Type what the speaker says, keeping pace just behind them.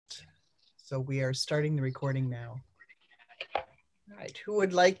So we are starting the recording now. All right, who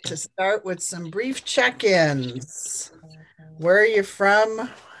would like to start with some brief check-ins? Where are you from?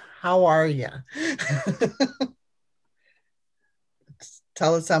 How are you?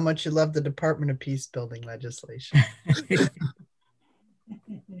 Tell us how much you love the Department of Peace Building legislation.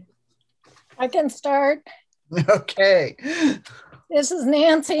 I can start. Okay. This is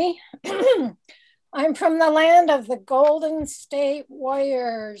Nancy. I'm from the land of the Golden State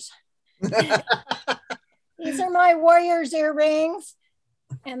Warriors. These are my Warriors earrings.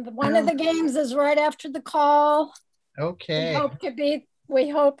 And one of the games is right after the call. Okay. We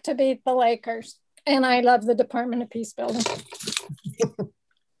hope to beat the Lakers. And I love the Department of Peace Building.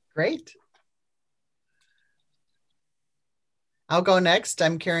 Great. I'll go next.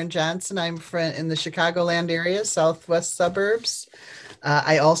 I'm Karen Johnson. I'm in the Chicagoland area, southwest suburbs.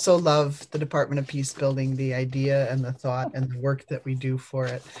 I also love the Department of Peace Building, the idea and the thought and the work that we do for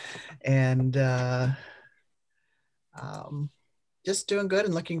it. And just doing good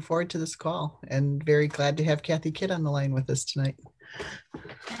and looking forward to this call, and very glad to have Kathy Kidd on the line with us tonight.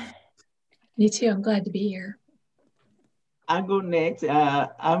 Me too. I'm glad to be here. I'll go next.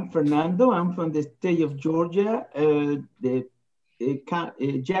 I'm Fernando. I'm from the state of Georgia,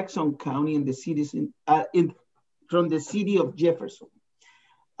 Jackson County, and the cities from the city of Jefferson.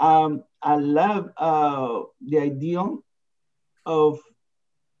 I love the idea of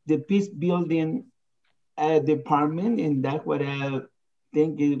the peace building department, and that's what I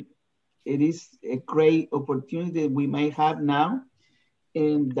think it is a great opportunity we might have now,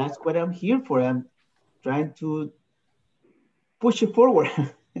 and that's what I'm here for. I'm trying to push it forward.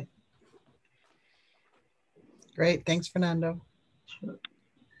 Great, thanks, Fernando. Sure.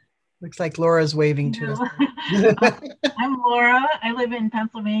 Looks like Laura's waving to us. I'm Laura. I live in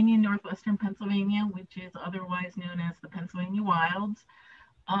Pennsylvania, northwestern Pennsylvania, which is otherwise known as the Pennsylvania Wilds.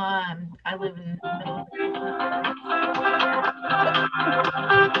 I live in the middle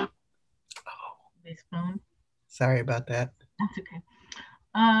of this phone. Sorry about that. That's okay.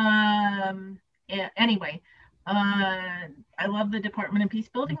 Anyway, I love the Department of Peace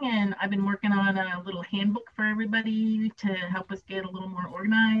Building, and I've been working on a little handbook for everybody to help us get a little more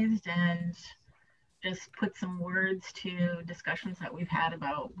organized and just put some words to discussions that we've had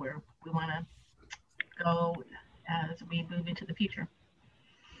about where we want to go as we move into the future.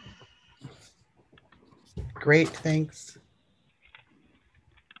 Great, thanks.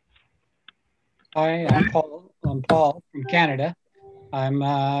 Hi, I'm Paul. I'm Paul from Canada. I'm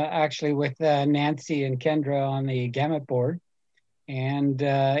actually with Nancy and Kendra on the Gamut board. And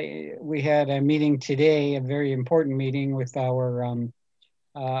we had a meeting today, a very important meeting with our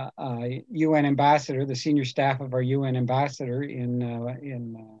UN ambassador, the senior staff of our UN ambassador in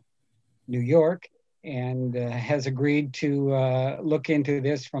New York, and has agreed to look into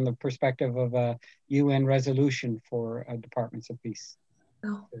this from the perspective of a UN resolution for departments of peace.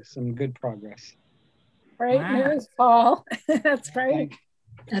 Oh. There's some good progress. Great news, Paul. That's great.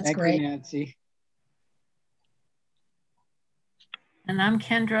 That's great. Thank you, Nancy. And I'm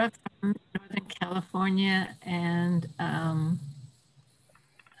Kendra from Northern California, and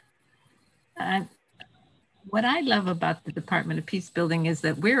what I love about the Department of Peace Building is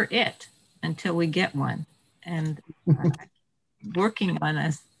that we're it until we get one, and working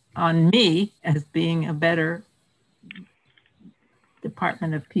on me as being a better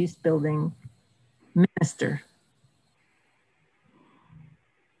Department of Peace Building minister.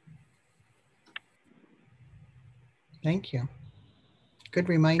 Thank you. Good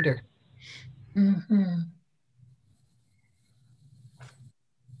reminder. Mm-hmm.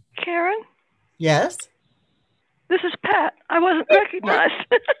 Karen? Yes? This is Pat. I wasn't recognized.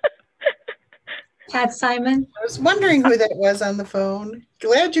 Pat Simon? I was wondering who that was on the phone.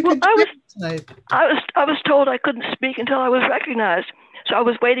 Glad you could join tonight. I was told I couldn't speak until I was recognized. So I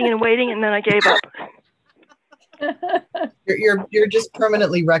was waiting and waiting, and then I gave up. You're just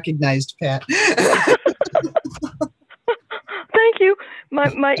permanently recognized, Pat. Thank you.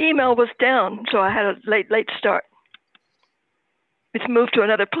 My email was down, so I had a late start. It's moved to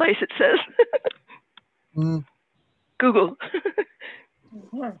another place, it says. Google.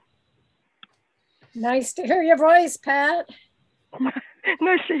 Nice to hear your voice, Pat.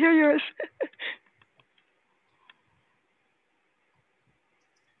 Nice to hear yours.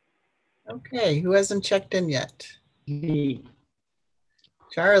 Okay, who hasn't checked in yet? Me.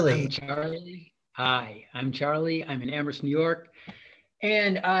 Charlie. I'm Charlie. Hi, I'm Charlie. I'm in Amherst, New York,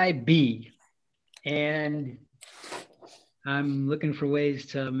 and I be. And I'm looking for ways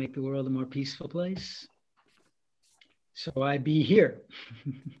to make the world a more peaceful place. So I be here.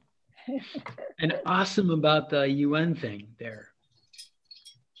 And awesome about the UN thing there.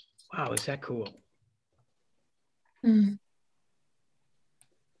 Wow, is that cool? Mm,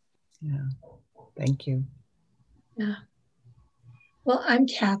 Yeah. Thank you. yeah. Well, I'm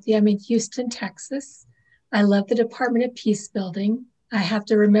Kathy. I'm in Houston, Texas. I love the Department of Peace Building. I have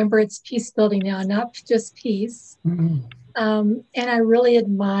to remember it's peace building now, not just peace. And I really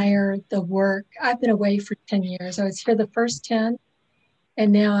admire the work. I've been away for 10 years. I was here the first 10,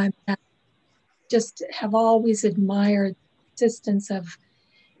 and now I'm back. Just have always admired the assistance of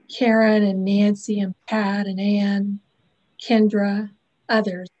Karen and Nancy and Pat and Ann, Kendra,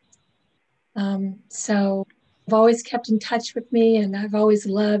 others. So I've always kept in touch with me, and I've always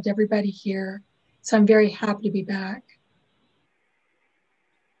loved everybody here. So I'm very happy to be back.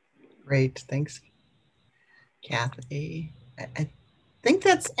 Great. Thanks, Kathy. I think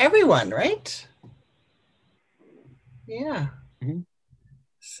that's everyone, right? Yeah. Mhm.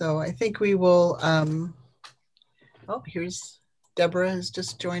 So I think we will, oh, here's Deborah is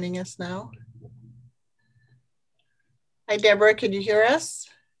just joining us now. Hi, Deborah, can you hear us?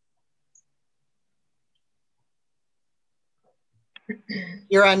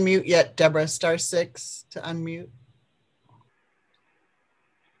 You're on mute yet, Deborah, *6 to unmute.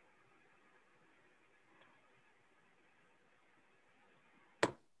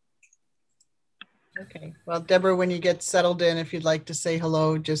 Okay, well, Deborah, when you get settled in, if you'd like to say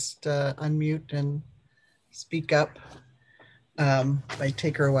hello, just unmute and speak up. Might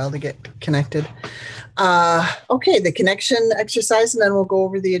take her a while to get connected. Okay, the connection exercise, and then we'll go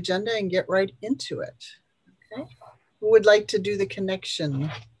over the agenda and get right into it. Okay, who would like to do the connection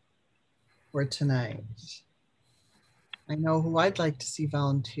for tonight? I know who I'd like to see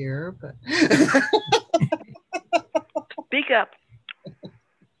volunteer, but Speak up.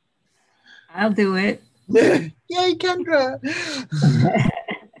 I'll do it. Yay, Kendra.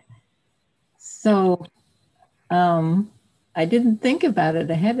 So I didn't think about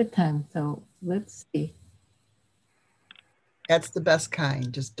it ahead of time. So let's see. That's the best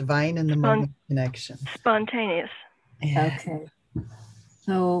kind, just divine in the moment connection. Spontaneous. Yeah. Okay.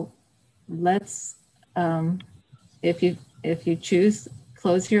 So let's, if you choose,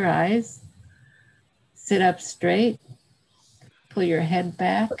 close your eyes, sit up straight, pull your head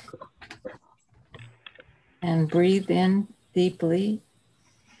back, and breathe in deeply.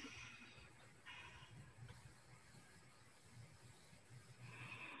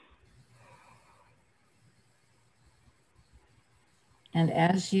 And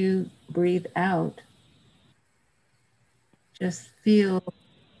as you breathe out, just feel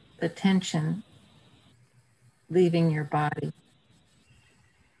the tension leaving your body.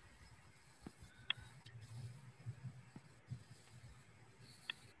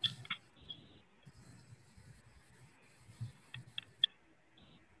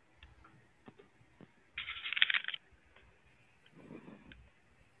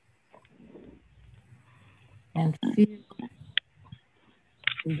 And feel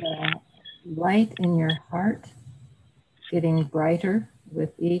the light in your heart getting brighter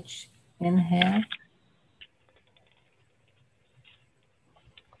with each inhale.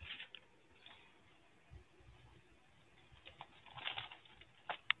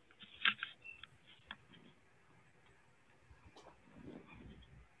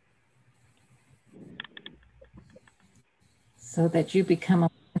 So that you become a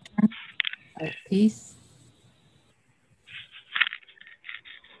lantern of peace.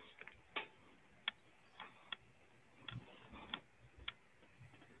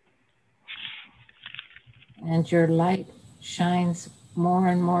 And your light shines more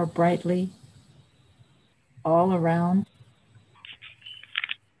and more brightly all around.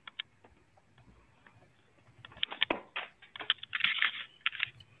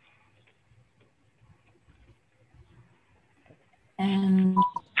 And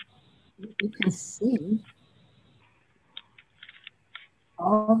you can see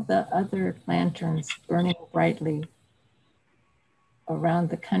all the other lanterns burning brightly around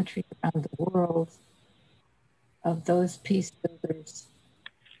the country, around the world, of those peace builders.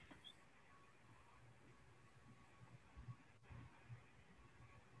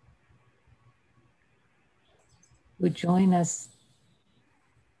 Who join us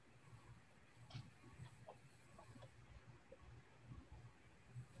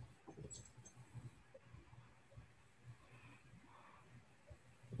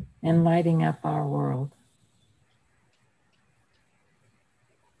in lighting up our world.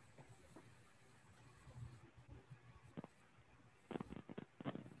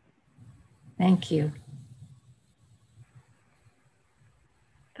 Thank you.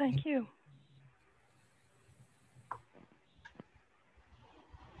 Thank you.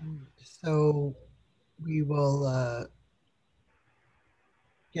 So we will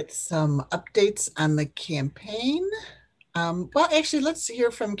get some updates on the campaign. Well, actually, let's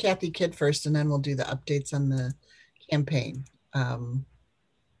hear from Kathy Kidd first, and then we'll do the updates on the campaign. Would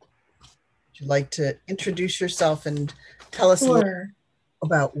you like to introduce yourself and tell us a little Sure.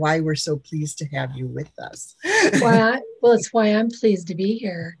 about why we're so pleased to have you with us? Well, it's why I'm pleased to be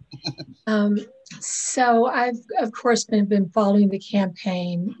here. So I've, of course, been following the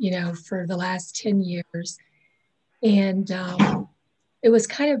campaign, you know, for the last 10 years. And it was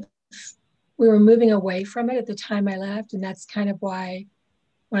kind of, we were moving away from it at the time I left. And that's kind of why,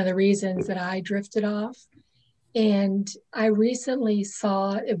 one of the reasons that I drifted off. And I recently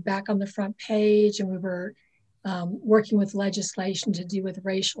saw it back on the front page, and we were working with legislation to do with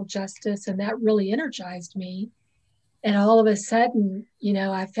racial justice. And that really energized me. And all of a sudden, you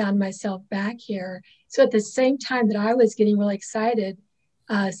know, I found myself back here. So at the same time that I was getting really excited,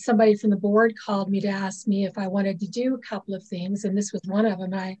 somebody from the board called me to ask me if I wanted to do a couple of things. And this was one of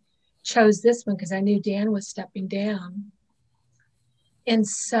them. I chose this one because I knew Dan was stepping down. And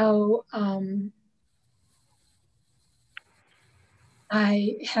so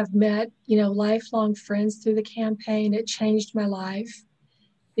I have met, you know, lifelong friends through the campaign. It changed my life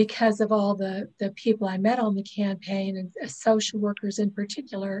because of all the people I met on the campaign, and social workers in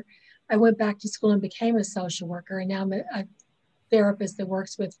particular. I went back to school and became a social worker, and now I'm a therapist that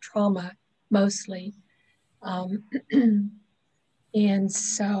works with trauma mostly. And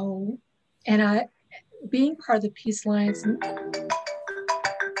so, being part of the Peace Alliance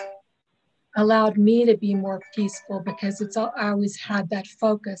allowed me to be more peaceful, because I always had that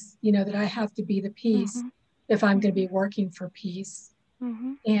focus, you know, that I have to be the peace if I'm going to be working for peace.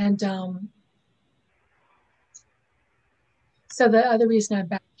 And so the other reason I'm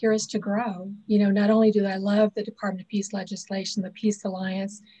back here is to grow. You know, not only do I love the Department of Peace legislation, the Peace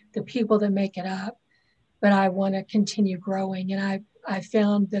Alliance, the people that make it up, but I want to continue growing. And I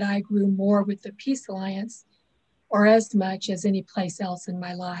found that I grew more with the Peace Alliance, or as much as any place else in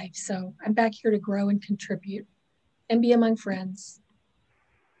my life. So I'm back here to grow and contribute and be among friends.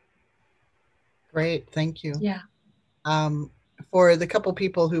 Great, thank you. Yeah. For the couple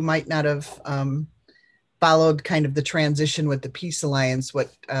people who might not have followed kind of the transition with the Peace Alliance,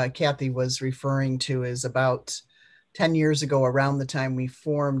 what Kathy was referring to is about 10 years ago, around the time we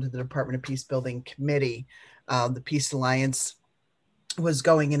formed the Department of Peace Building Committee, the Peace Alliance was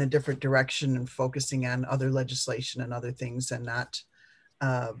going in a different direction and focusing on other legislation and other things, and not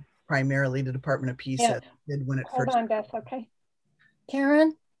primarily the Department of Peace as it did when it Hold first. on, Beth, okay.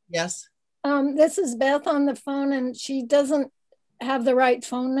 Karen? Yes? This is Beth on the phone, and she doesn't have the right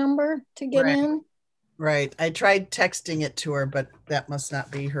phone number to get in. Right. I tried texting it to her, but that must not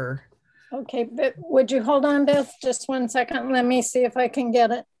be her. Okay, but would you hold on, Beth, just 1 second? Let me see if I can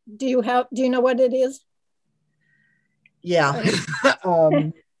get it. Do you know what it is? Yeah.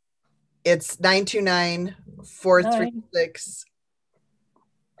 It's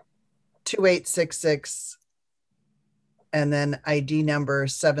 929-436-2866, and then ID number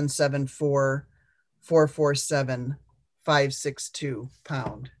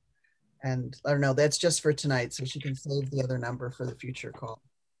 774-447-562#. And I don't know, that's just for tonight, so she can save the other number for the future call.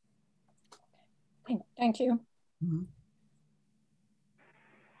 Thank you.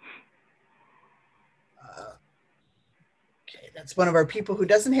 Okay, that's one of our people who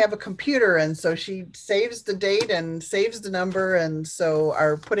doesn't have a computer, and so she saves the date and saves the number, and so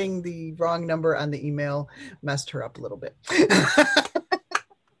our putting the wrong number on the email messed her up a little bit.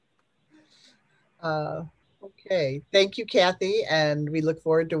 Okay, thank you, Kathy, and we look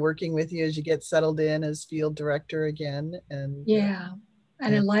forward to working with you as you get settled in as field director again. And yeah,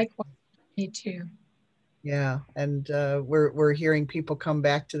 and I like me too. Yeah, and we're hearing people come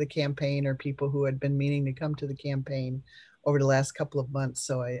back to the campaign, or people who had been meaning to come to the campaign over the last couple of months.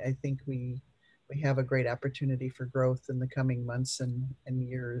 So I think we have a great opportunity for growth in the coming months and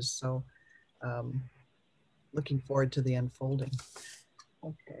years. So looking forward to the unfolding.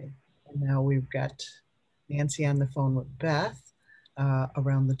 Okay, and now we've got Nancy on the phone with Beth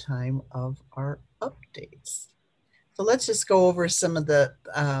around the time of our updates. So let's just go over some of the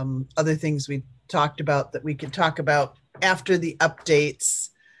other things we talked about that we could talk about after the updates.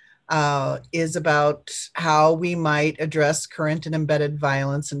 Is about how we might address current and embedded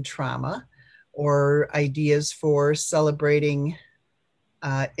violence and trauma, or ideas for celebrating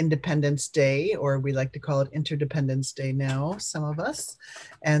Independence Day, or we like to call it Interdependence Day now, some of us,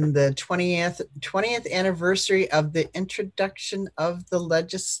 and the 20th anniversary of the introduction of the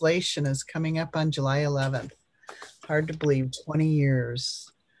legislation is coming up on July 11th. Hard to believe, 20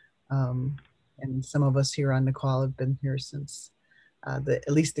 years. And some of us here on the call have been here since at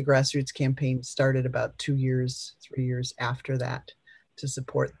least the grassroots campaign started about 2 years, 3 years after that to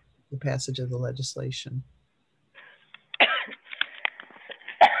support the passage of the legislation.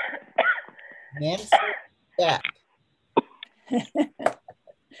 Nancy, back.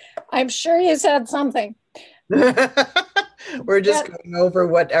 I'm sure you said something. We're just going over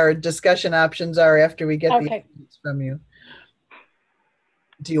what our discussion options are after we get the updates from you.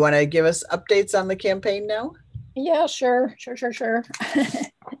 Do you want to give us updates on the campaign now? Yeah, sure.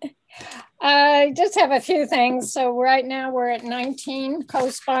 I just have a few things. So right now we're at 19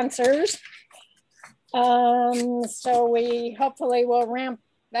 co-sponsors. So we hopefully will ramp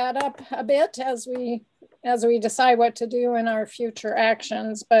that up a bit as we decide what to do in our future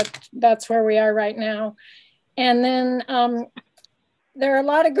actions, but that's where we are right now. And then there are a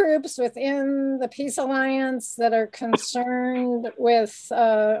lot of groups within the Peace Alliance that are concerned with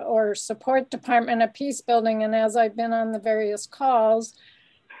or support Department of Peace Building. And as I've been on the various calls,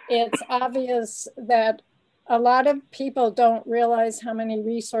 it's obvious that a lot of people don't realize how many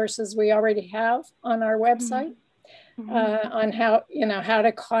resources we already have on our website. On how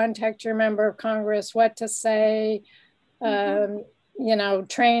to contact your member of Congress, what to say,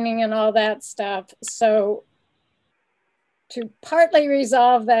 training and all that stuff. So to partly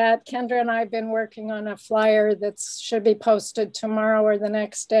resolve that, Kendra and I have been working on a flyer that should be posted tomorrow or the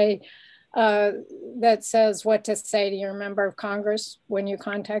next day that says what to say to your member of Congress when you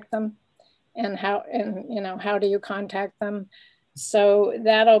contact them, and how do you contact them. So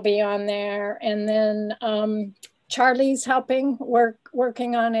that'll be on there. And then Charlie's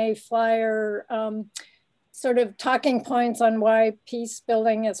working on a flyer, sort of talking points on why peace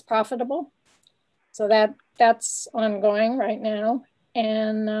building is profitable. So that's ongoing right now.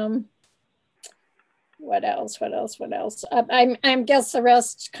 And what else? I guess the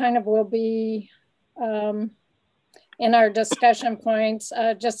rest kind of will be in our discussion points.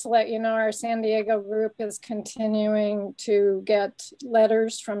 Just to let you know, our San Diego group is continuing to get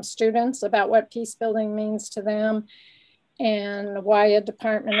letters from students about what peace building means to them and why a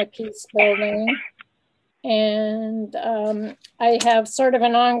Department of Peace Building. And I have sort of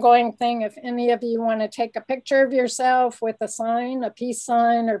an ongoing thing. If any of you want to take a picture of yourself with a sign, a peace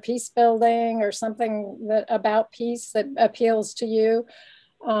sign or peace building or something that about peace that appeals to you,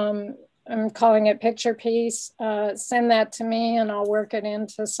 I'm calling it Picture Peace. Send that to me and I'll work it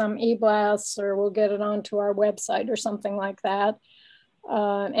into some e-blasts, or we'll get it onto our website or something like that.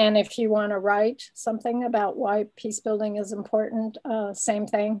 And if you want to write something about why peace building is important, same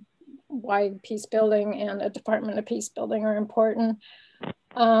thing, why peace building and a Department of Peace Building are important.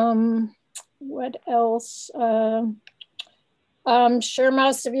 What else? I'm sure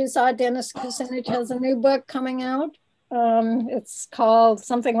most of you saw Dennis Kucinich has a new book coming out. It's called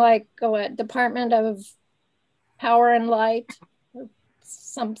something like Department of Power and Light, or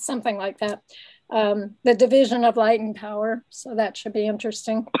something like that. The Division of Light and Power. So that should be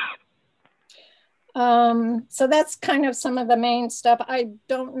interesting. So that's kind of some of the main stuff. I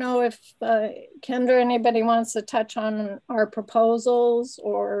don't know if Kendra, anybody wants to touch on our proposals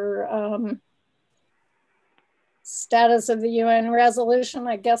or status of the UN resolution.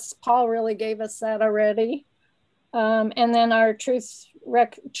 I guess Paul really gave us that already. And then our truth,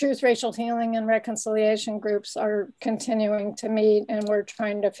 racial healing and reconciliation groups are continuing to meet, and we're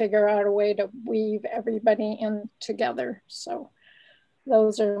trying to figure out a way to weave everybody in together. So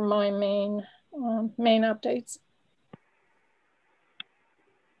those are my main updates.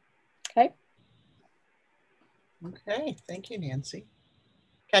 Okay. Okay, thank you, Nancy.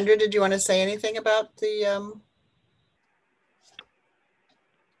 Kendra, did you want to say anything about the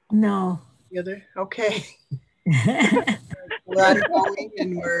No. The other? Okay. We're ongoing,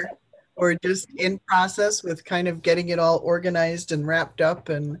 and we're just in process with kind of getting it all organized and wrapped up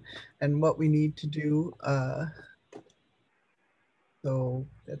and what we need to do. So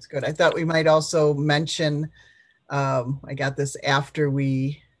that's good. I thought we might also mention, I got this after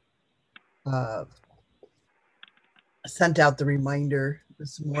we sent out the reminder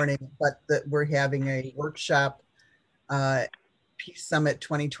this morning, but that we're having a workshop, Peace Summit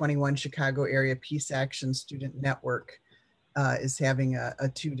 2021 Chicago Area Peace Action Student Network is having a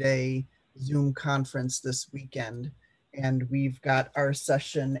 2-day Zoom conference this weekend. And we've got our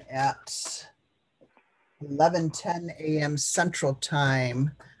session at 11:10 a.m. Central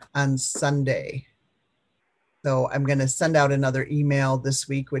Time on Sunday. So I'm going to send out another email this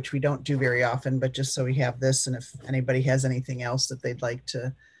week, which we don't do very often, but just so we have this, and if anybody has anything else that they'd like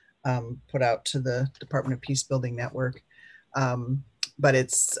to put out to the Department of Peace Building Network. But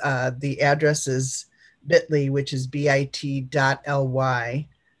it's the address is bit.ly, which is bit.ly/Peace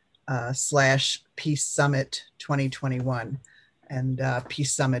Summit 2021. And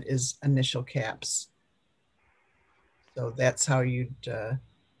Peace Summit is initial caps. So that's how you'd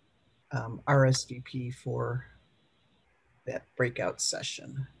RSVP for that breakout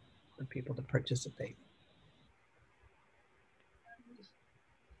session for people to participate.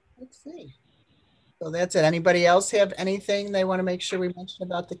 Let's see. So that's it. Anybody else have anything they want to make sure we mention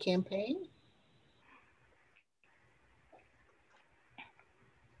about the campaign?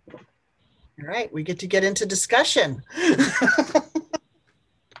 All right, we get to get into discussion.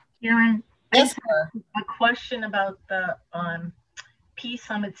 Karen, Yes, a question about the Peace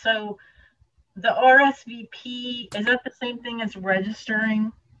Summit. So the RSVP, is that the same thing as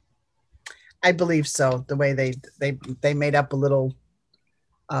registering? I believe so. The way they made up a little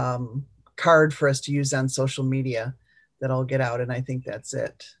card for us to use on social media that I'll get out, and I think that's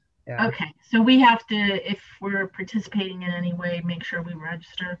it. Yeah. Okay, so we have to, if we're participating in any way, make sure we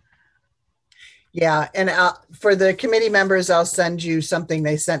register. Yeah, and for the committee members, I'll send you something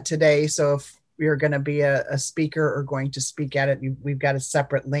they sent today. So if you're going to be a speaker or going to speak at it, we've got a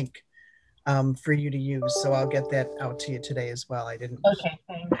separate link for you to use. So I'll get that out to you today as well. I didn't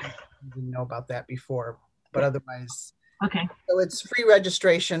know about that before, but otherwise, okay. So it's free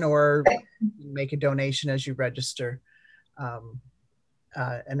registration, or make a donation as you register,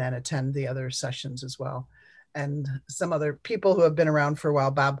 and then attend the other sessions as well. And some other people who have been around for a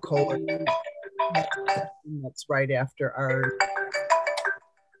while, Bob Kohler, that's right after our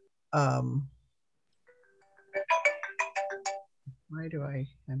why do it's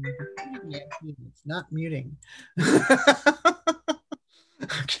not muting.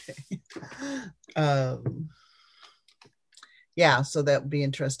 Okay. Yeah, so that would be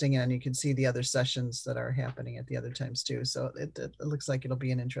interesting, and you can see the other sessions that are happening at the other times too. So it looks like it'll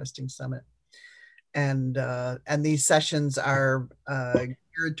be an interesting summit. And these sessions are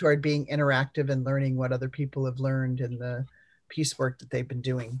geared toward being interactive and learning what other people have learned in the peace work that they've been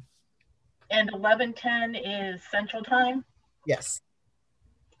doing. And 11:10 is Central Time? Yes.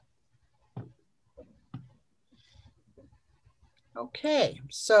 Okay,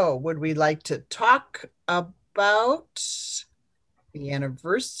 so would we like to talk about the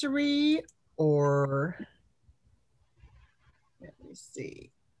anniversary, or let me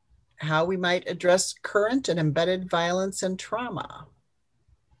see, how we might address current and embedded violence and trauma,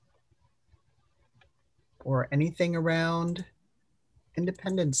 or anything around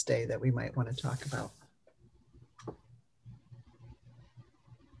Independence Day that we might want to talk about?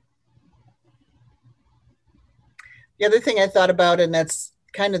 The other thing I thought about, and that's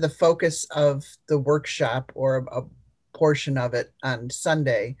kind of the focus of the workshop or a portion of it on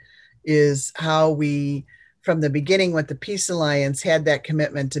Sunday, is how we, from the beginning with the Peace Alliance, had that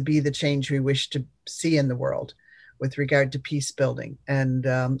commitment to be the change we wish to see in the world with regard to peace building. And,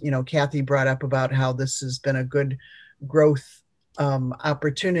 you know, Kathy brought up about how this has been a good growth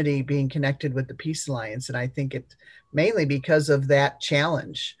opportunity being connected with the Peace Alliance. And I think it's mainly because of that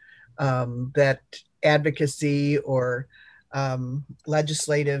challenge, that advocacy or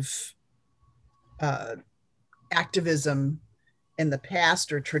legislative activism in the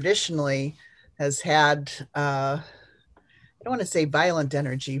past or traditionally has had, I don't want to say violent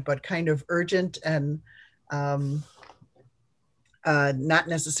energy, but kind of urgent and not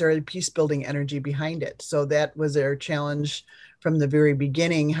necessarily peace building energy behind it. So that was our challenge from the very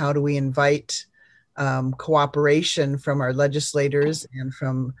beginning. How do we invite cooperation from our legislators and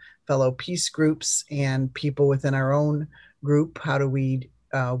from fellow peace groups and people within our own group? How do we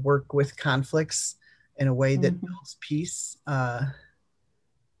work with conflicts in a way that builds peace? I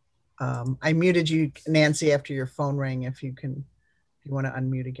muted you, Nancy, after your phone rang, if you want to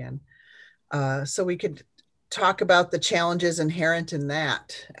unmute again. So we could talk about the challenges inherent in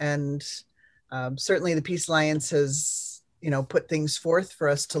that. And certainly the Peace Alliance has, you know, put things forth for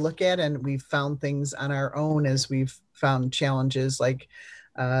us to look at, and we've found things on our own as we've found challenges, like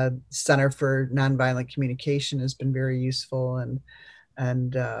Center for Nonviolent Communication has been very useful, and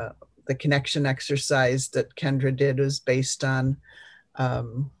the connection exercise that Kendra did was based on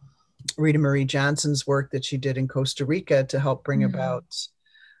Rita Marie Johnson's work that she did in Costa Rica to help bring about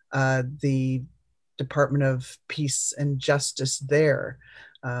the Department of Peace and Justice there,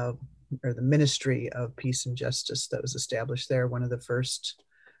 or the Ministry of Peace and Justice that was established there, one of the first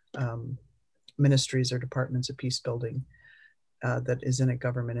ministries or departments of peace building that is in a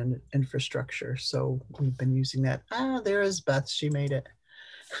government infrastructure. So we've been using that. There is Beth, she made it.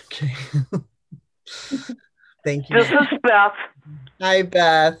 Okay. Thank you. This is Beth. Hi,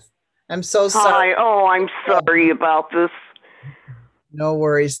 Beth. I'm so sorry. Hi. Oh, I'm sorry about this. No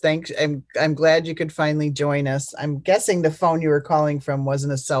worries. Thanks. I'm glad you could finally join us. I'm guessing the phone you were calling from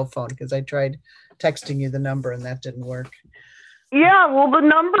wasn't a cell phone, because I tried texting you the number and that didn't work. Yeah, well, the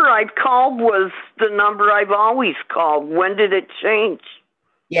number I'd called was the number I've always called. When did it change?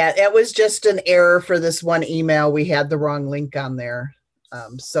 Yeah, it was just an error for this one email. We had the wrong link on there.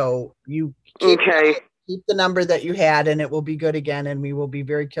 So you keep the number that you had and it will be good again. And we will be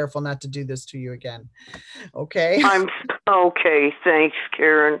very careful not to do this to you again. Okay. I'm okay. Thanks,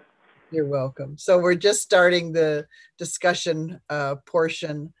 Karen. You're welcome. So we're just starting the discussion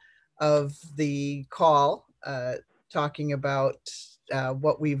portion of the call, talking about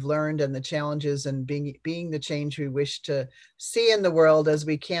what we've learned and the challenges and being the change we wish to see in the world as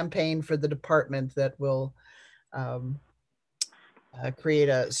we campaign for the department that will create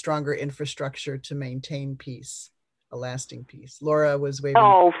a stronger infrastructure to maintain peace, a lasting peace. Laura was waving.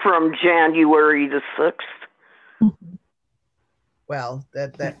 Oh, from January the 6th. Well,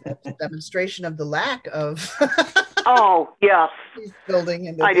 that's a demonstration of the lack of oh, yes.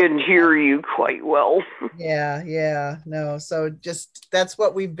 Building. I didn't hear you quite well. Yeah, no. So just that's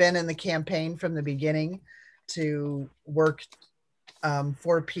what we've been in the campaign from the beginning, to work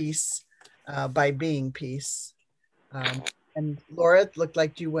for peace by being peace. And Laura, it looked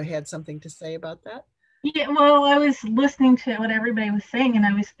like you had something to say about that. Yeah, well, I was listening to what everybody was saying, and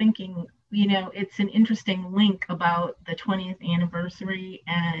I was thinking, you know, it's an interesting link about the 20th anniversary,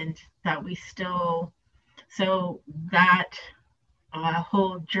 and that we still, so that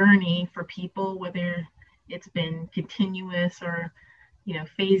whole journey for people, whether it's been continuous or, you know,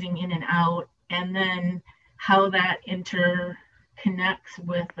 phasing in and out, and then how that interconnects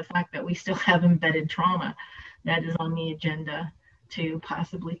with the fact that we still have embedded trauma that is on the agenda to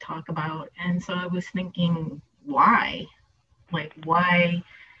possibly talk about. And so I was thinking, why? Like, why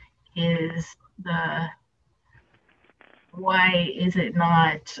is it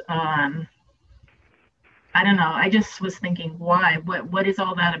not, I don't know, I just was thinking, why? What is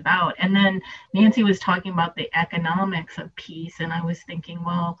all that about? And then Nancy was talking about the economics of peace, and I was thinking,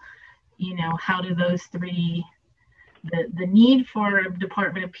 well, you know, how do those three, the need for a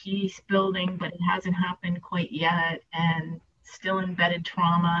Department of Peace building, but it hasn't happened quite yet, and still embedded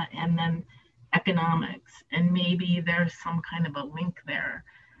trauma, and then economics, and maybe there's some kind of a link there.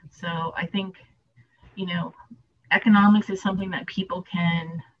 So I think, you know, economics is something that people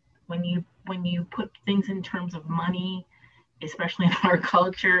can, when you put things in terms of money, especially in our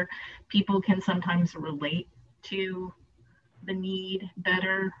culture, people can sometimes relate to the need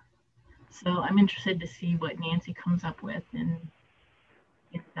better. So I'm interested to see what Nancy comes up with in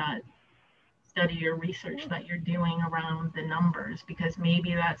that study or research that you're doing around the numbers, because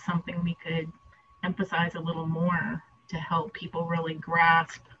maybe that's something we could emphasize a little more to help people really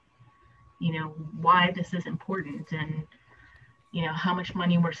grasp, you know, why this is important, and, you know, how much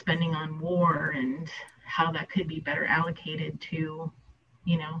money we're spending on war, and how that could be better allocated to,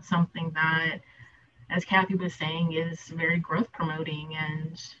 you know, something that, as Kathy was saying, is very growth promoting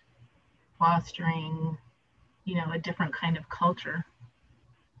and fostering, you know, a different kind of culture.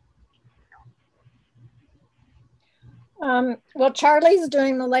 Well, Charlie's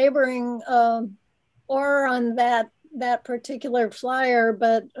doing the laboring or on that particular flyer,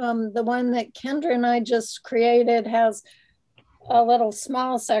 but the one that Kendra and I just created has a little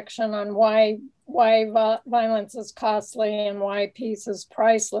small section on why violence is costly and why peace is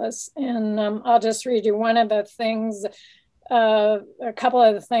priceless. And I'll just read you one of the things, a couple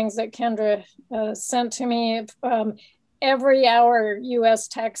of the things that Kendra sent to me. Every hour, U.S.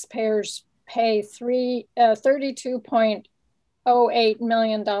 taxpayers pay $32.08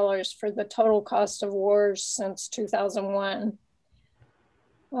 million for the total cost of wars since 2001.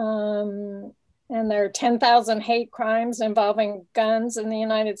 And there are 10,000 hate crimes involving guns in the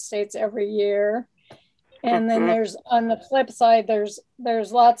United States every year. And then there's, on the flip side,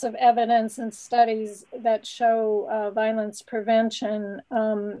 there's lots of evidence and studies that show violence prevention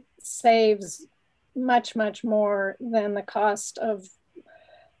saves much, much more than the cost of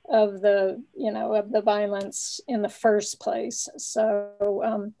the, you know, of the violence in the first place.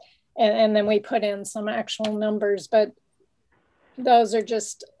 So, and then we put in some actual numbers, but those are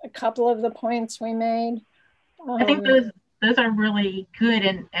just a couple of the points we made. I think those are really good,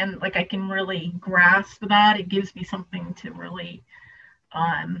 and like I can really grasp that. It gives me something to really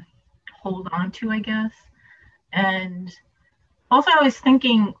hold on to, I guess. And also, I was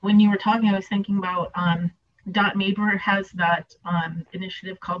thinking, when you were talking, I was thinking about Dot Mabor has that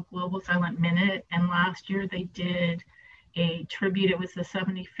initiative called Global Silent Minute, and last year they did a tribute. It was the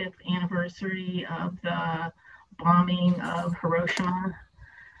 75th anniversary of the bombing of Hiroshima,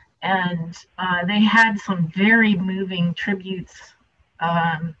 and they had some very moving tributes.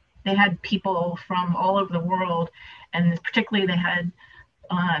 They had people from all over the world, and particularly they had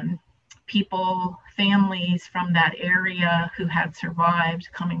people, families from that area who had survived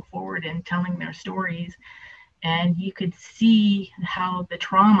coming forward and telling their stories. And you could see how the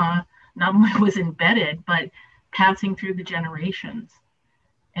trauma not only was embedded, but passing through the generations,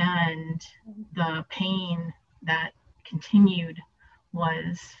 and the pain that continued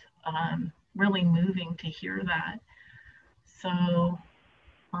was really moving to hear that. So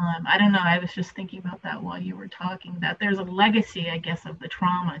I don't know, I was just thinking about that while you were talking, that there's a legacy, I guess, of the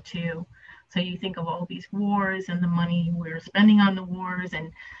trauma too. So you think of all these wars and the money we're spending on the wars,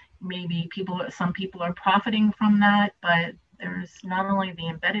 and maybe some people are profiting from that, but there's not only the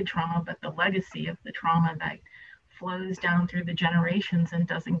embedded trauma, but the legacy of the trauma that flows down through the generations and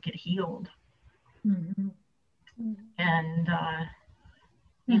doesn't get healed. Mm-hmm. And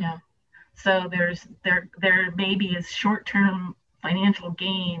you know, so there maybe is short-term financial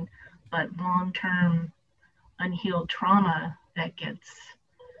gain, but long-term unhealed trauma that gets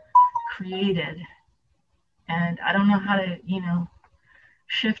created. And I don't know how to, you know,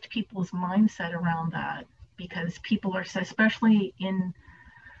 shift people's mindset around that, because people are, especially in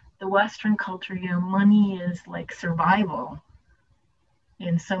the Western culture, you know, money is like survival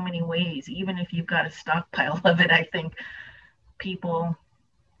in so many ways. Even if you've got a stockpile of it, I think people,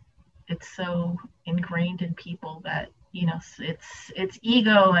 it's so ingrained in people that, you know, it's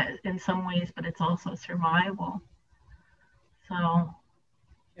ego in some ways, but it's also survival. So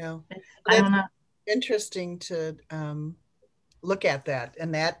yeah, I don't know. Interesting to look at that,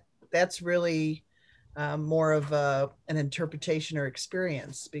 and that's really more of an interpretation or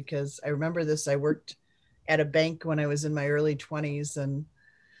experience, because I remember this. I worked at a bank when I was in my early 20s, and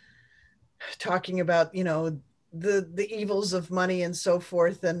talking about, you know, the evils of money and so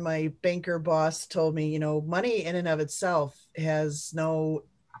forth. And my banker boss told me, you know, money in and of itself has no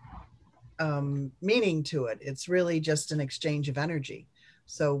meaning to it. It's really just an exchange of energy.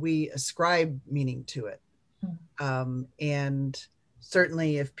 So we ascribe meaning to it. And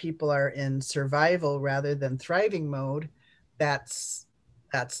certainly if people are in survival rather than thriving mode, that's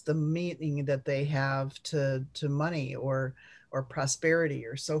the meaning that they have to money or prosperity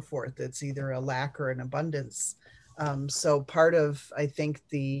or so forth. It's either a lack or an abundance. So part of, I think,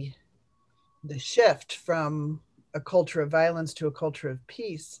 the shift from a culture of violence to a culture of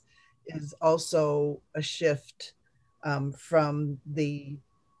peace is also a shift from the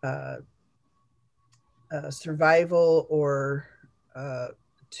survival or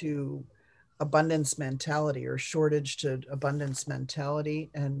to abundance mentality, or shortage to abundance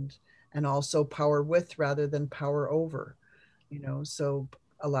mentality, and also power with rather than power over. You know, so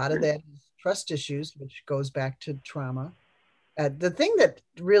a lot of that is trust issues, which goes back to trauma. The thing that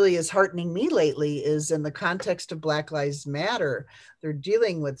really is heartening me lately is in the context of Black Lives Matter, they're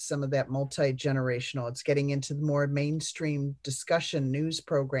dealing with some of that multi-generational. It's getting into the more mainstream discussion, news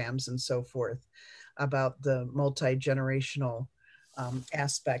programs and so forth, about the multi-generational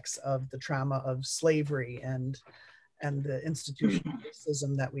aspects of the trauma of slavery and the institutional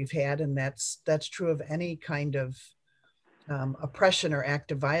racism that we've had. And that's true of any kind of oppression or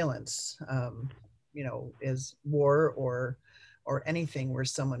act of violence, you know, is war or anything where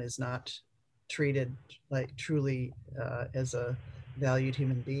someone is not treated like truly as a valued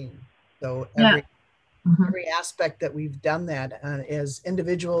human being. So every aspect that we've done that as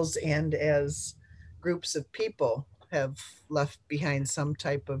individuals and as groups of people have left behind some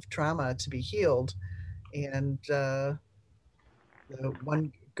type of trauma to be healed. And the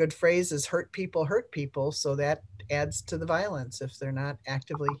one good phrase is hurt people. So that adds to the violence. If they're not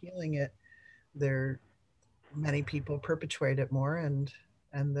actively healing it, many people perpetuate it more. And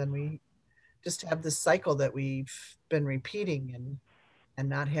then we just have this cycle that we've been repeating and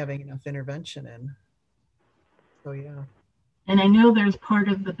not having enough intervention in. So, yeah. And I know there's part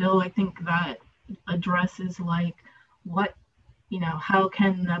of the bill, I think, that addresses like what, you know, how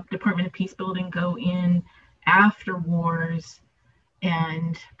can the Department of Peace Building go in after wars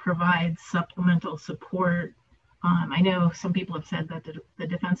and provide supplemental support. I know some people have said that the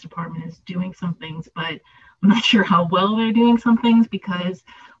Defense Department is doing some things, but I'm not sure how well they're doing some things, because,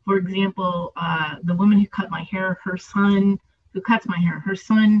 for example, the woman who cut my hair, her son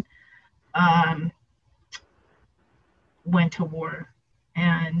went to war.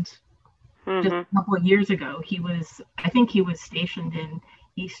 And just a couple of years ago, I think he was stationed in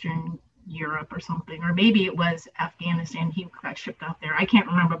Eastern Europe or something, or maybe it was Afghanistan. He got shipped out there. I can't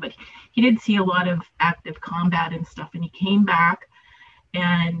remember, but he did see a lot of active combat and stuff. And he came back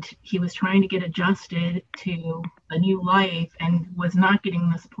and he was trying to get adjusted to a new life and was not getting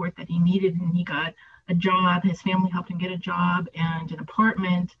the support that he needed. And he got a job. His family helped him get a job and an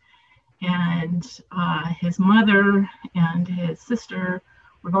apartment. And his mother and his sister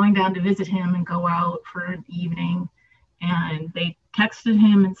were going down to visit him and go out for an evening. And they texted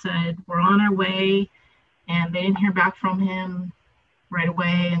him and said, we're on our way. And they didn't hear back from him right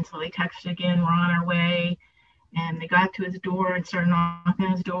away until they texted again, we're on our way. And they got to his door and started knocking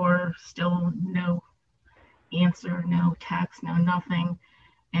on his door, still no answer, no text, no nothing.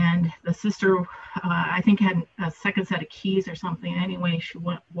 And the sister, I think, had a second set of keys or something. Anyway, she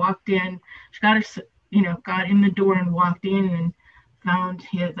walked in, she got her, got in the door and walked in and found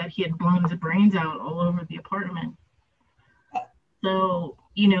that he had blown his brains out all over the apartment. So,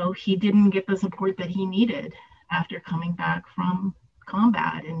 he didn't get the support that he needed after coming back from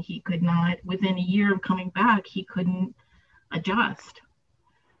combat, and he could not, within a year of coming back, he couldn't adjust.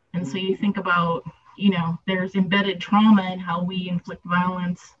 And so you think about, there's embedded trauma in how we inflict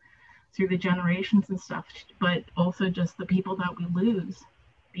violence through the generations and stuff, but also just the people that we lose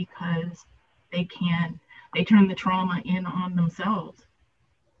because they turn the trauma in on themselves.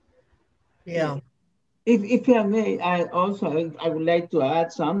 Yeah. If I may, I would like to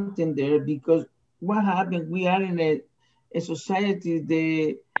add something there, because what happened, we are in a society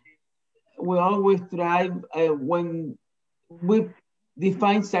that we always thrive when we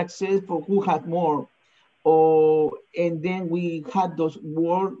define success for who has more, and then we had those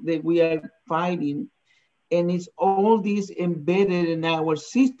wars that we are fighting, and it's all this embedded in our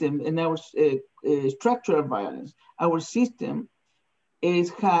system, in our structural violence. Our system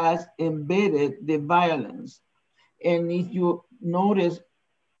has embedded the violence. And if you notice,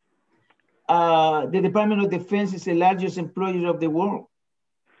 the Department of Defense is the largest employer of the world.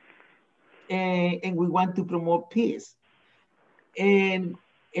 And we want to promote peace. And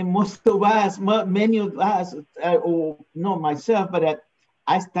most of us, many of us, or not myself, but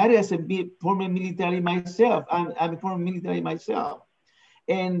I started as a former military myself. I'm a former military myself.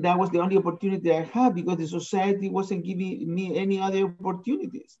 And that was the only opportunity I had, because the society wasn't giving me any other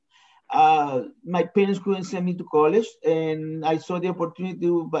opportunities. My parents couldn't send me to college, and I saw the opportunity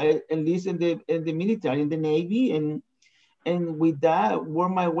to enlist in the military, in the Navy, and with that,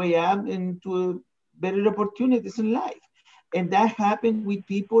 work my way up into better opportunities in life. And that happened with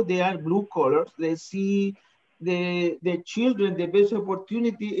people. They are blue collars. They see the children, the best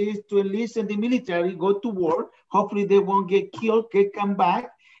opportunity is to enlist in the military, go to war. Hopefully they won't get killed, come back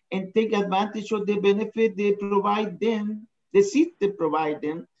and take advantage of the benefit they provide them, the system provide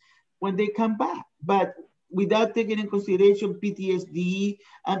them when they come back. But without taking in consideration PTSD,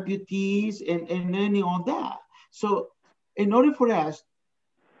 amputees, and any of that. So in order for us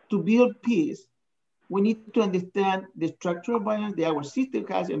to build peace, we need to understand the structural violence that our system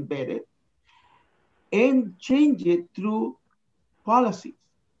has embedded and change it through policies.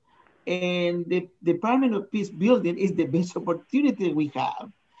 And the Department of Peace Building is the best opportunity we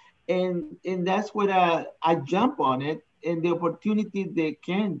have. And that's where I jump on it, and the opportunity that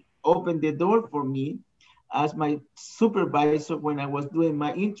can open the door for me as my supervisor when I was doing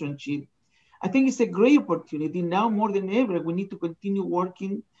my internship. I think it's a great opportunity. Now more than ever, we need to continue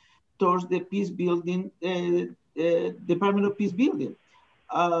working towards the peace building, Department of Peace Building.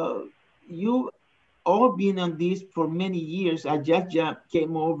 You all been on this for many years. I just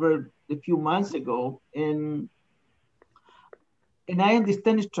came over a few months ago, and I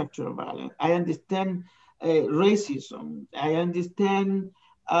understand structural violence. I understand racism. I understand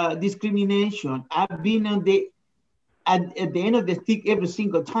discrimination. I've been on at the end of the stick every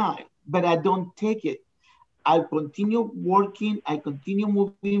single time, but I don't take it. I continue working. I continue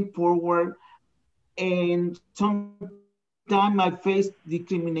moving forward, and sometimes I face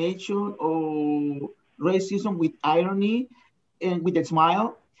discrimination or racism with irony and with a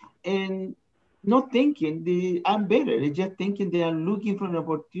smile, and not thinking I'm better. They're just thinking they are looking for an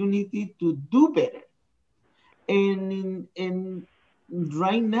opportunity to do better. And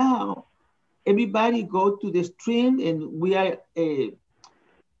right now, everybody go to the stream, and we are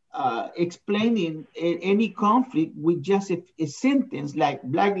explaining any conflict with just a sentence like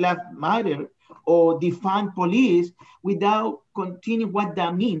Black Lives Matter or defund police without continuing what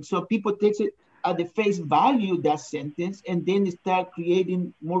that means. So people take it at the face value, that sentence, and then start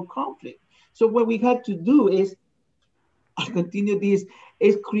creating more conflict. So what we have to do is, I'll continue this,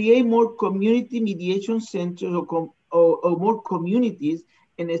 is create more community mediation centers or more communities,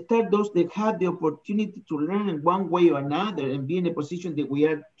 and start those that have the opportunity to learn in one way or another and be in a position that we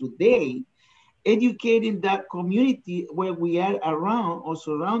are today, educating that community where we are around or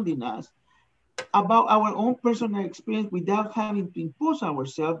surrounding us about our own personal experience without having to impose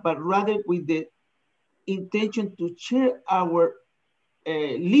ourselves, but rather with the intention to share our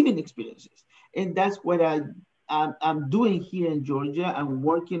living experiences. And that's what I'm doing here in Georgia. I'm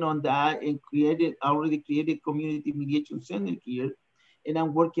working on that and already created community mediation center here and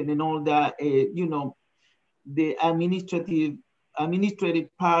I'm working in all that, you know, the administrative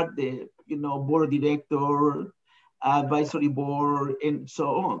part, the, you know, board director, advisory board, and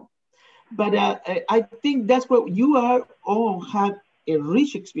so on. But I think that's what you are all have a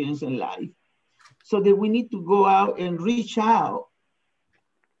rich experience in life, so that we need to go out and reach out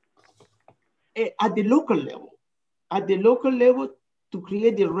at the local level, to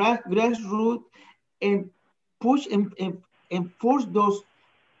create the grassroots and push and force those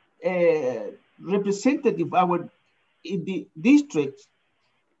representatives in the districts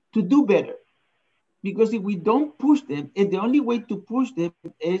to do better. Because if we don't push them, and the only way to push them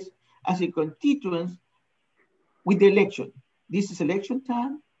is as a constituents with the election. This is election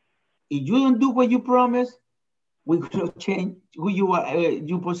time. If you don't do what you promised, we're going to change who you are,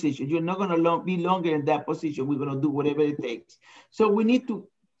 your position. You're not going to be longer in that position. We're going to do whatever it takes. So we need to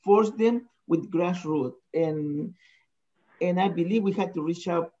force them with grassroots. And I believe we have to reach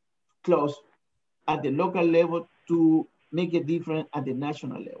out close at the local level to make a difference at the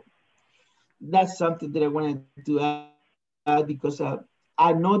national level. That's something that I wanted to add because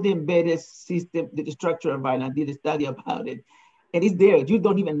I know the embedded system, the structure of violence. I did a study about it. And it's there. You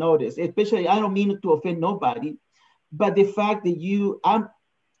don't even notice. Especially, I don't mean to offend nobody, but the fact that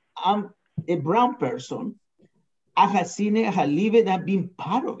I'm a brown person, I have seen it, I have lived it, I've been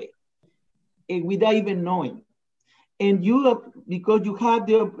part of it, and without even knowing. And because you have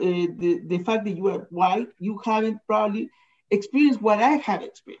the fact that you are white, you haven't probably experienced what I have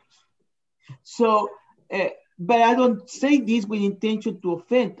experienced. So, but I don't say this with intention to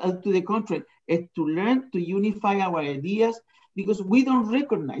offend, to the contrary, it's to learn to unify our ideas, because we don't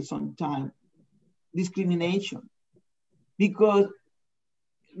recognize sometimes discrimination because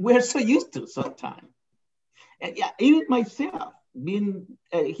we're so used to sometimes. And yeah, even myself, being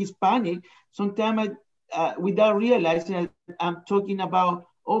Hispanic, sometimes without realizing I'm talking about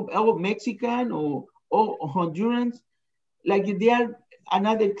Mexican or Hondurans, like they are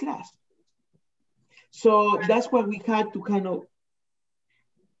another class. So that's why we had to kind of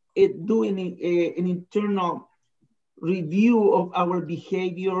do an internal review of our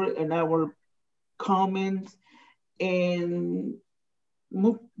behavior and our comments, and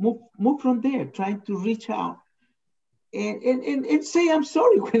move from there, trying to reach out and say I'm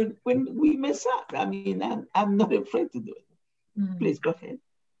sorry when we mess up. I mean, I'm not afraid to do it. Mm-hmm. Please go ahead.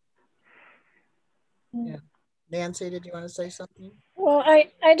 Yeah. Nancy, did you want to say something? Well,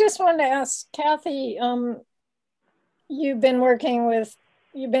 I just wanted to ask Kathy, you've been working with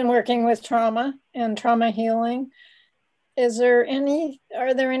trauma and trauma healing. Are there any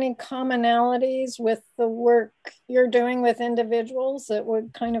commonalities with the work you're doing with individuals that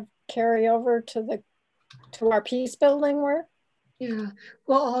would kind of carry over to our peace building work? Yeah,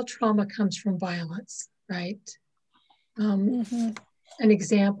 well, all trauma comes from violence, right? An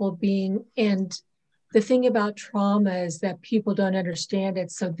example being, and the thing about trauma is that people don't understand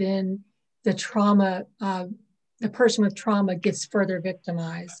it. So then the person with trauma gets further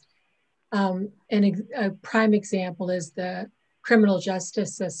victimized. And a prime example is the criminal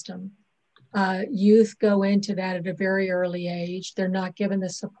justice system. Youth go into that at a very early age. They're not given the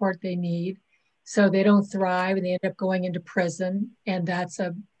support they need. So they don't thrive and they end up going into prison, and that's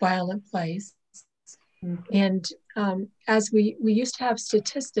a violent place. Mm-hmm. And as we used to have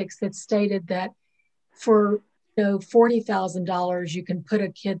statistics that stated that for $40,000, you can put a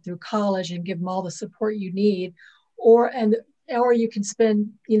kid through college and give them all the support you need, or you can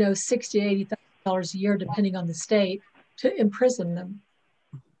spend $60,000 to $80,000 a year, depending on the state, to imprison them.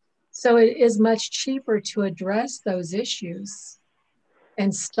 So it is much cheaper to address those issues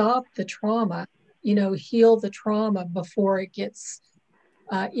and stop the trauma, heal the trauma before it gets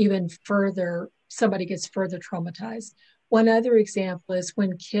even further, somebody gets further traumatized. One other example is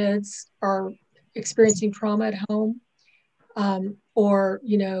when kids are experiencing trauma at home, or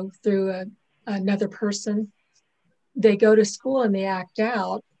through another person, they go to school and they act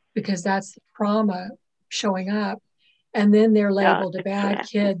out because that's the trauma showing up, and then they're labeled a bad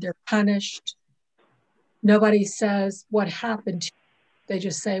kid. They're punished. Nobody says what happened to you. They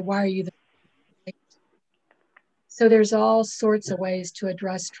just say, why are you there? So there's all sorts of ways to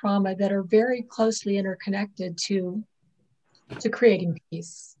address trauma that are very closely interconnected to creating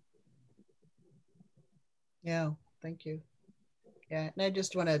peace. Yeah, thank you. Yeah, and I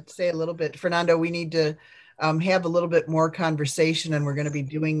just want to say a little bit, Fernando, we need to have a little bit more conversation, and we're going to be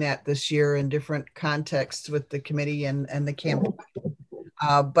doing that this year in different contexts with the committee and the campaign.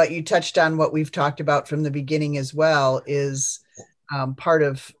 But you touched on what we've talked about from the beginning as well, is a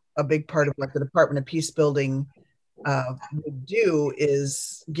big part of what the Department of Peace Building would do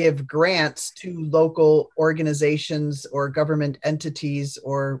is give grants to local organizations or government entities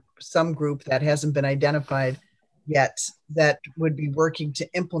or some group that hasn't been identified yet that would be working to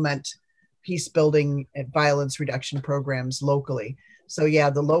implement peace building and violence reduction programs locally. So yeah,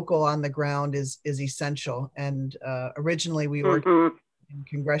 the local on the ground is essential. And originally we worked in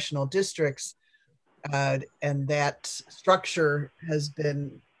congressional districts, and that structure has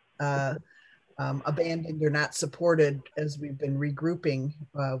been abandoned or not supported as we've been regrouping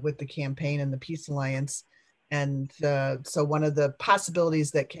with the campaign and the Peace Alliance. And so one of the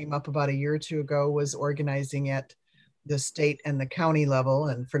possibilities that came up about a year or two ago was organizing at the state and the county level.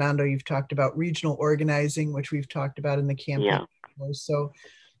 And Fernando, you've talked about regional organizing, which we've talked about in the campaign. Yeah. So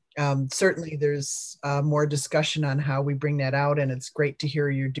certainly there's more discussion on how we bring that out. And it's great to hear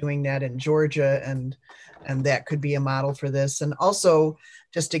you're doing that in Georgia, and that could be a model for this. And also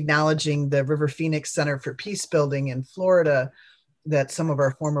just acknowledging the River Phoenix Center for Peace Building in Florida that some of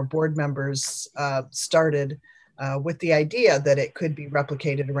our former board members started with the idea that it could be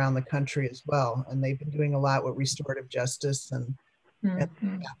replicated around the country as well. And they've been doing a lot with restorative justice and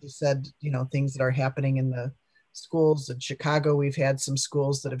Kathy said, you know, things that are happening in the schools in Chicago. We've had some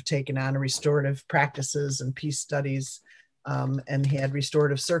schools that have taken on restorative practices and peace studies and had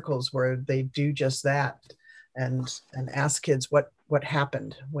restorative circles where they do just that and ask kids what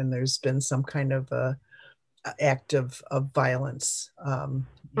happened when there's been some kind of act of violence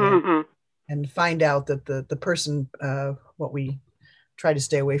and find out that the person, what we try to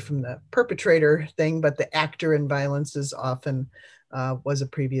stay away from the perpetrator thing, but the actor in violence is often was a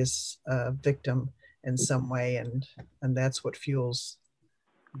previous victim in some way, and that's what fuels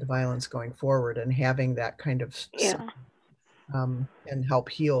the violence going forward, and having that kind of and help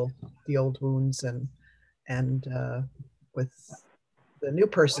heal the old wounds and with the new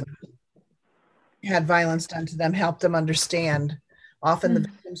person had violence done to them, help them understand. Often the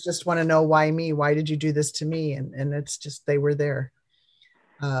victims just want to know, why me? Why did you do this to me? And it's just they were there.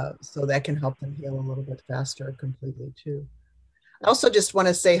 So that can help them heal a little bit faster completely too. I also just want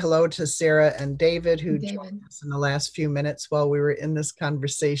to say hello to Sarah and David, who joined us in the last few minutes while we were in this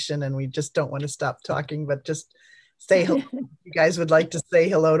conversation, and we just don't want to stop talking, but just say hello. You guys would like to say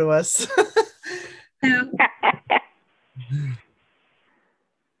hello to us.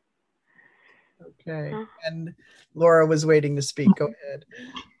 Okay, and Laura was waiting to speak. Go ahead.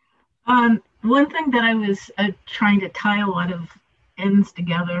 One thing that I was trying to tie a lot of ends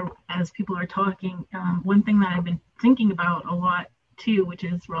together as people are talking, one thing that I've been thinking about a lot too, which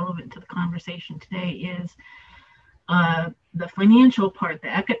is relevant to the conversation today, is the financial part.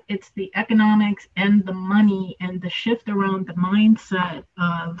 It's the economics and the money and the shift around the mindset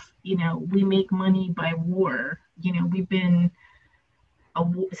of, you know, we make money by war. You know, we've been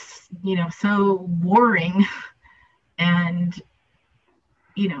so warring, and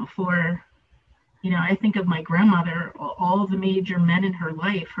I think of my grandmother. All the major men in her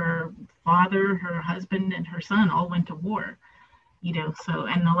life, her father, her husband, and her son all went to war, so,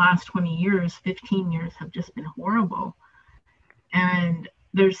 and the last 20 years, 15 years have just been horrible. And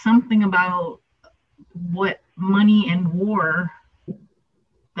there's something about what money and war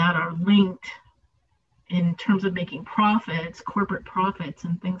that are linked in terms of making profits, corporate profits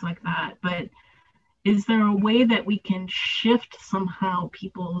and things like that. But is there a way that we can shift somehow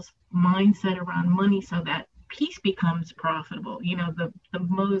people's mindset around money so that peace becomes profitable?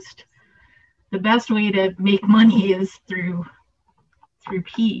 The best way to make money is through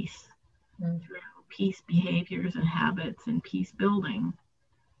peace, through peace behaviors and habits and peace building.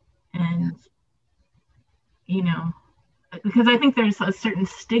 And, because I think there's a certain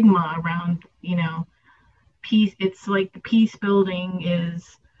stigma around, peace. It's like the peace building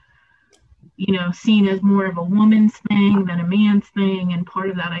is, seen as more of a woman's thing than a man's thing. And part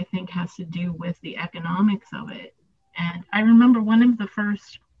of that, I think, has to do with the economics of it. And I remember one of the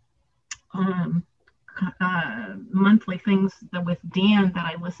first monthly things with Dan that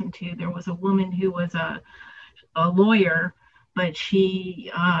I listened to, there was a woman who was a lawyer, but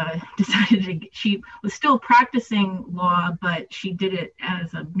she decided she was still practicing law, but she did it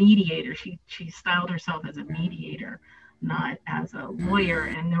as a mediator. She styled herself as a mediator, not as a lawyer.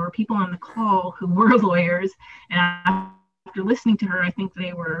 And there were people on the call who were lawyers. And after listening to her, I think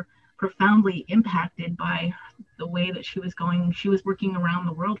they were profoundly impacted by the way that she was going. She was working around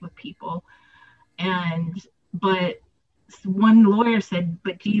the world with people. But one lawyer said,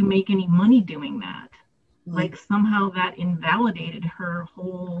 but do you make any money doing that? Like somehow that invalidated her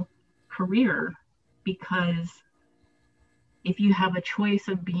whole career, because if you have a choice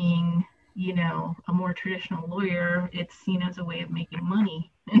of being, a more traditional lawyer, it's seen as a way of making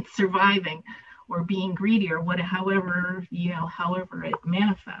money and surviving. or being greedy, or however it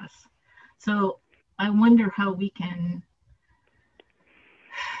manifests. So I wonder how we can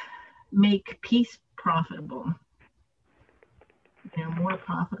make peace profitable, more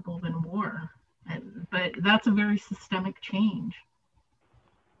profitable than war. But that's a very systemic change.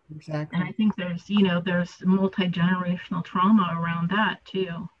 Exactly. And I think there's multi-generational trauma around that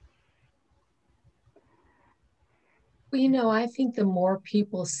too. Well, I think the more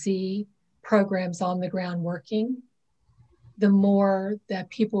people see programs on the ground working, the more that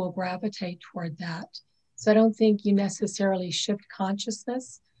people will gravitate toward that. So I don't think you necessarily shift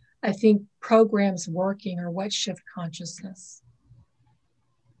consciousness. I think programs working are what shift consciousness.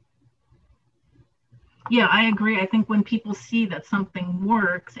 Yeah, I agree. I think when people see that something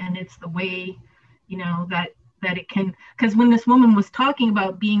works and it's the way, that it can, because when this woman was talking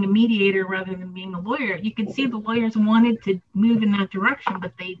about being a mediator rather than being a lawyer, you could see the lawyers wanted to move in that direction,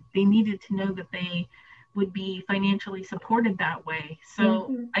 but they needed to know that they would be financially supported that way.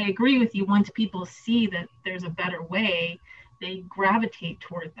 So I agree with you. Once people see that there's a better way, they gravitate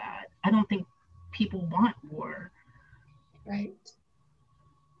toward that. I don't think people want war. Right.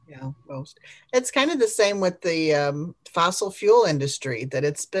 Yeah, most. It's kind of the same with the fossil fuel industry, that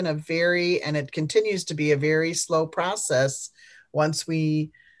it's been and it continues to be a very slow process once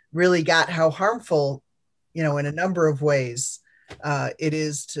we really got how harmful, in a number of ways, it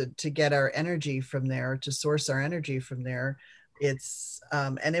is to get our energy from there, to source our energy from there. It's,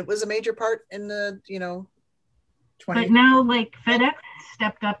 and it was a major part in the, 20. But now, like FedEx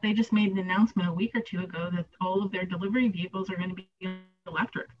stepped up, they just made an announcement a week or two ago that all of their delivery vehicles are going to be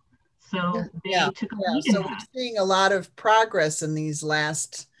electric. So they took a lead in so that. we're seeing a lot of progress in these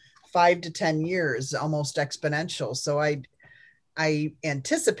last 5 to 10 years, almost exponential. So I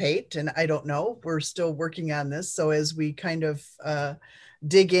anticipate, and I don't know, we're still working on this. So as we kind of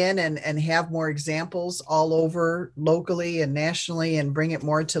dig in and have more examples all over locally and nationally and bring it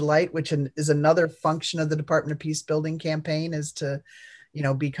more to light, which is another function of the Department of Peace Building campaign, is to,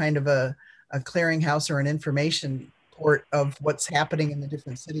 be kind of a clearinghouse or an information port of what's happening in the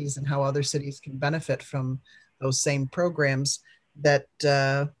different cities and how other cities can benefit from those same programs, that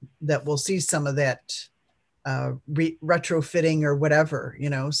we'll see some of that retrofitting or whatever,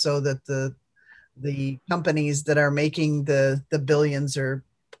 so that the companies that are making the billions or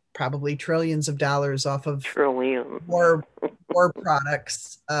probably trillions of dollars off of more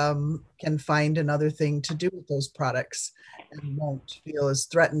products can find another thing to do with those products and won't feel as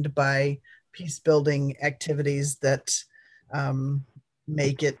threatened by peace building activities that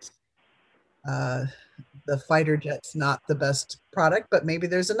make it the fighter jet's not the best product, but maybe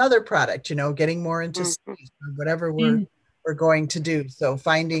there's another product, getting more into space or whatever we're going to do. So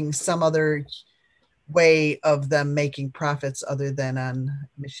finding some other way of them making profits other than on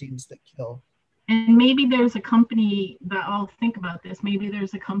machines that kill. And maybe there's a company that, I'll think about this, maybe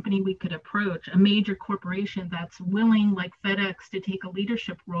there's a company we could approach, a major corporation that's willing, like FedEx, to take a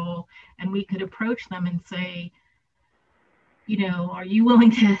leadership role, and we could approach them and say, are you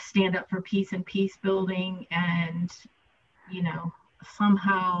willing to stand up for peace and peace building, and,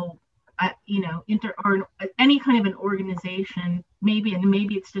 somehow, or any kind of an organization, maybe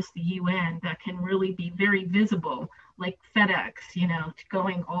it's just the UN, that can really be very visible, like FedEx,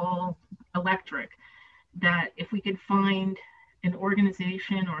 going all electric, that if we could find an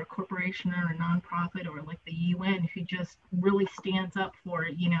organization or a corporation or a nonprofit or like the UN who just really stands up for,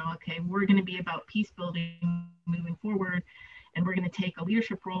 okay, we're going to be about peace building moving forward, and we're going to take a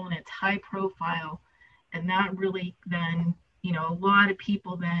leadership role, and it's high profile, and that really then, a lot of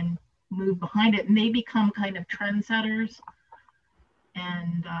people then move behind it, and they become kind of trendsetters.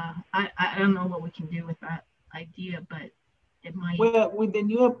 And I don't know what we can do with that idea, but it might. Well, with the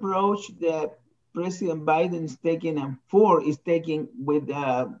new approach that President Biden is taking, and Ford is taking, with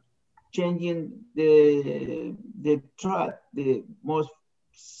changing the truck, the most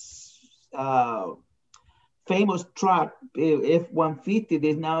famous truck, F-150,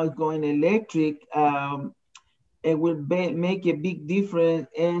 that now is going electric. It will make a big difference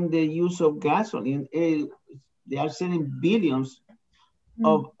in the use of gasoline. They are selling billions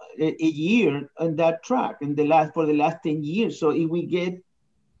of a year on that truck for the last 10 years. So if we get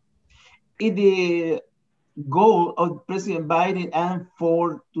the goal of President Biden and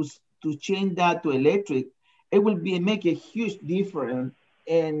Ford to change that to electric, it will make a huge difference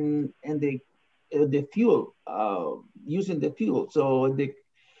in the fuel, using the fuel. So the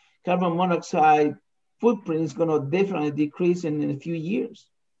carbon monoxide footprint is going to definitely decrease in a few years.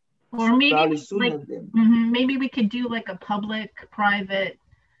 Or maybe maybe we could do like a public-private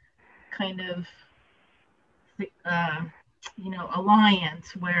kind of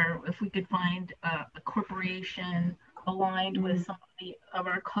alliance where if we could find a corporation aligned with some of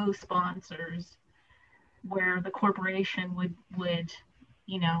our co-sponsors, where the corporation would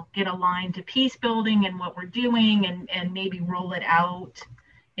get aligned to peace building and what we're doing, and maybe roll it out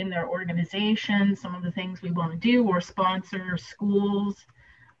in their organization, some of the things we want to do, or sponsor schools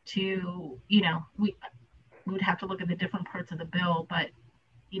to, we would have to look at the different parts of the bill, but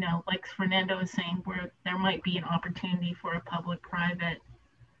like Fernando is saying, where there might be an opportunity for a public-private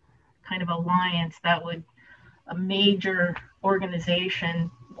kind of alliance that would, a major organization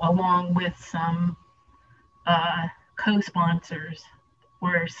along with some co-sponsors,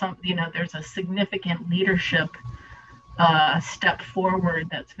 where there's a significant leadership step forward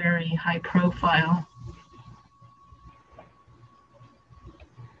that's very high profile.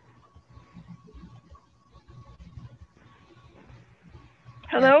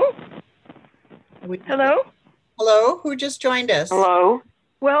 Hello? Hello? Hello, who just joined us? Hello?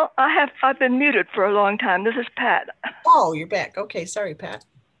 Well, I've been muted for a long time. This is Pat. Oh, you're back. Okay, sorry, Pat.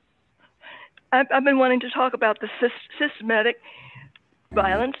 I've been wanting to talk about the systematic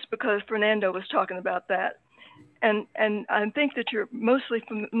violence because Fernando was talking about that. And I think that most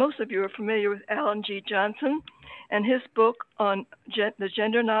of you are familiar with Alan G. Johnson and his book on the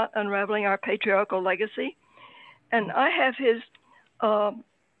gender knot, unraveling our patriarchal legacy. And I have his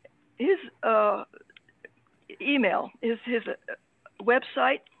email, his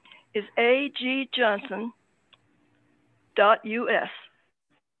website is agjohnson.us.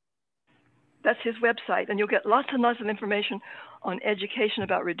 That's his website, and you'll get lots and lots of information on education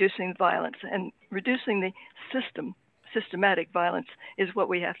about reducing violence, and reducing the systematic violence is what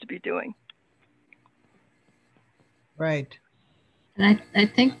we have to be doing. Right. And I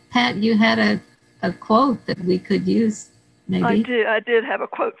think, Pat, you had a quote that we could use, maybe. I did have a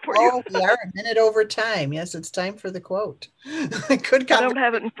quote for you. Oh, we are a minute over time. Yes, it's time for the quote. I don't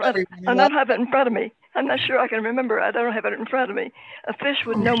have it in front of me. I'm not sure I can remember. I don't have it in front of me. A fish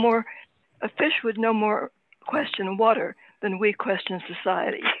would no more question water than we question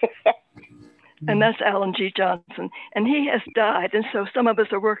society. And that's Alan G. Johnson. And he has died. And so some of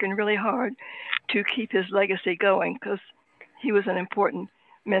us are working really hard to keep his legacy going, because he was an important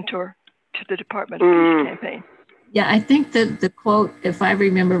mentor to the Department of Peace campaign. Yeah, I think that the quote, if I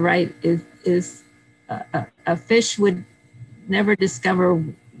remember right, is a fish would never discover,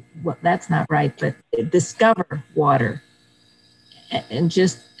 well, that's not right, but discover water. And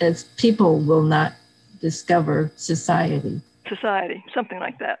just as people will not discover society. Society, something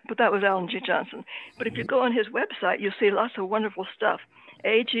like that. But that was Alan G. Johnson. But if you go on his website, you'll see lots of wonderful stuff.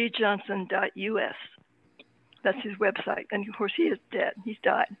 agjohnson.us. That's his website. And of course, he is dead. He's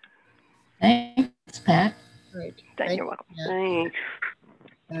died. Thanks, Pat. Great. Thank you. You're welcome. Thanks.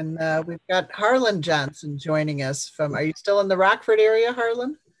 And we've got Harlan Johnson joining us from, are you still in the Rockford area,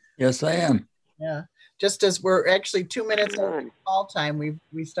 Harlan? Yes, I am. Yeah. Just as we're actually 2 minutes over call time,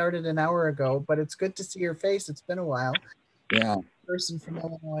 we started an hour ago, but it's good to see your face. It's been a while. Yeah. Person from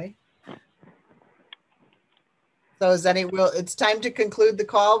Illinois. So it's time to conclude the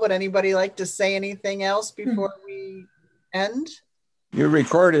call. Would anybody like to say anything else before we end? You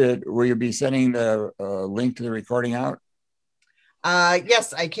recorded it. Will you be sending the link to the recording out?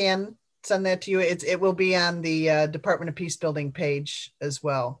 Yes, I can send that to you. It will be on the Department of Peace Building page as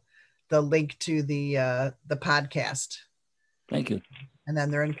well. The link to the podcast. Thank you. And then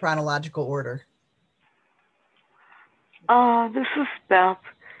they're in chronological order. This is Beth,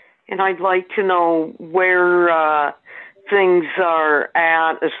 and I'd like to know where things are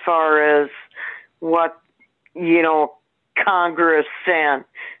at as far as what, Congress and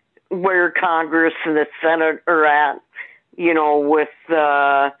where Congress and the Senate are at, with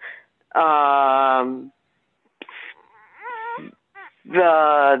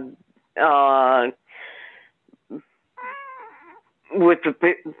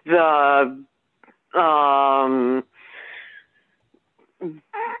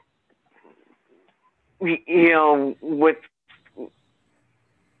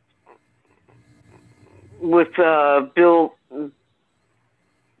bill,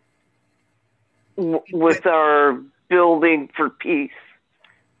 with our building for peace.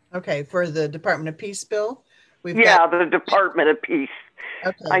 Okay, for the Department of Peace bill? The Department of Peace.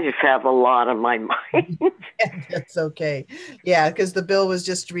 Okay. I just have a lot on my mind. That's okay. Yeah, because the bill was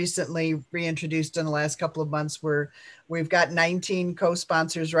just recently reintroduced in the last couple of months, where we've got 19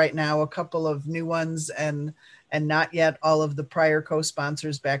 co-sponsors right now, a couple of new ones, and not yet all of the prior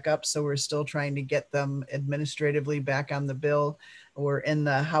co-sponsors back up. So we're still trying to get them administratively back on the bill. We're in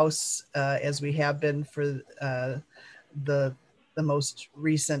the House, as we have been for the the most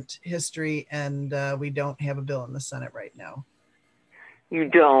recent history, and we don't have a bill in the Senate right now. You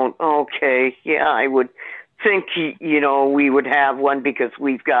don't? Okay. Yeah, I would think, we would have one because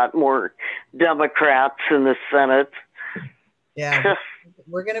we've got more Democrats in the Senate. Yeah,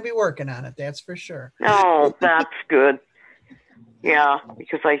 we're going to be working on it. That's for sure. Oh, that's good. Yeah,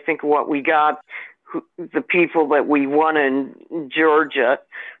 because I think what we got, the people that we won in Georgia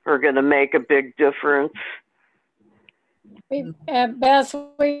are going to make a big difference. Beth,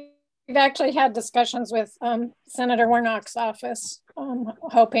 we've actually had discussions with Senator Warnock's office,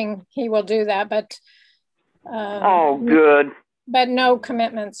 hoping he will do that, but oh, good. But no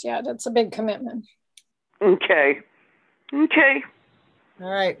commitments yet. It's a big commitment. Okay. All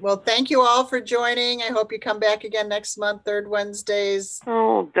right. Well, thank you all for joining. I hope you come back again next month, third Wednesdays.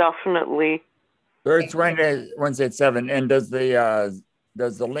 Oh, definitely. Third Wednesday at 7. And does the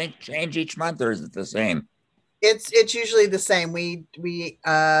link change each month, or is it the same? It's usually the same. We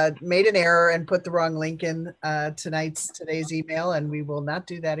made an error and put the wrong link in today's email, and we will not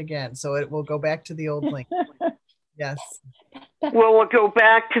do that again. So it will go back to the old link. Yes. Will it go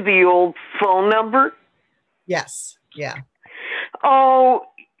back to the old phone number? Yes. Yeah. Oh,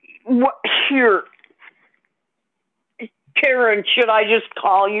 here. Karen, should I just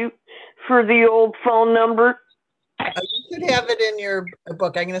call you for the old phone number? You should have it in your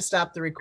book. I'm going to stop the recording.